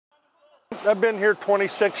I've been here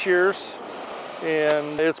 26 years,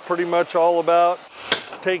 and it's pretty much all about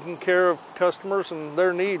taking care of customers and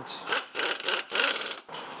their needs.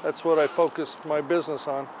 That's what I focus my business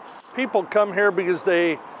on. People come here because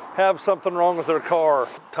they have something wrong with their car,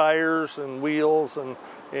 tires and wheels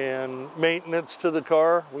and maintenance to the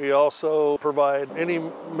car. We also provide any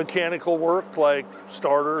mechanical work like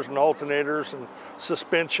starters and alternators and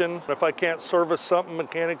suspension. If I can't service something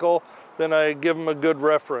mechanical, then I give them a good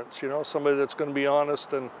reference, somebody that's going to be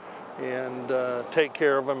honest and take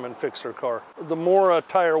care of them and fix their car. The more a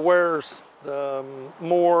tire wears, the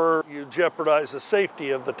more you jeopardize the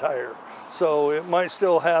safety of the tire. So it might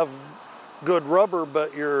still have good rubber,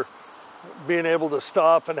 but your being able to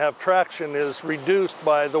stop and have traction is reduced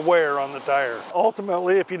by the wear on the tire.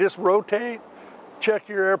 Ultimately, if you just rotate, check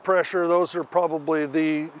your air pressure, those are probably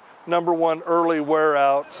the #1 early wear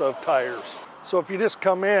outs of tires. So if you just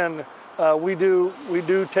come in, we do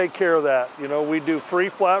take care of that. We do free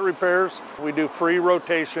flat repairs, we do free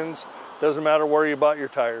rotations, doesn't matter where you bought your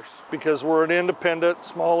tires. Because we're an independent,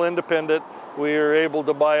 small independent, we are able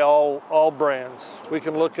to buy all brands. We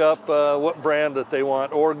can look up what brand that they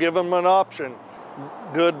want or give them an option,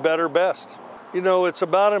 good, better, best. It's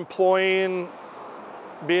about being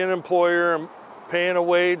an employer and paying a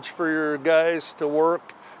wage for your guys to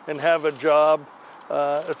work and have a job.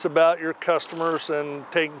 It's about your customers and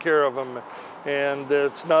taking care of them. And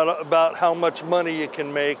it's not about how much money you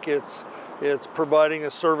can make, it's providing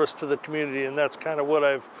a service to the community, and that's kind of what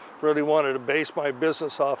I've really wanted to base my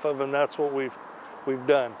business off of, and that's what we've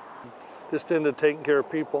done. Just into taking care of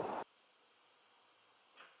people.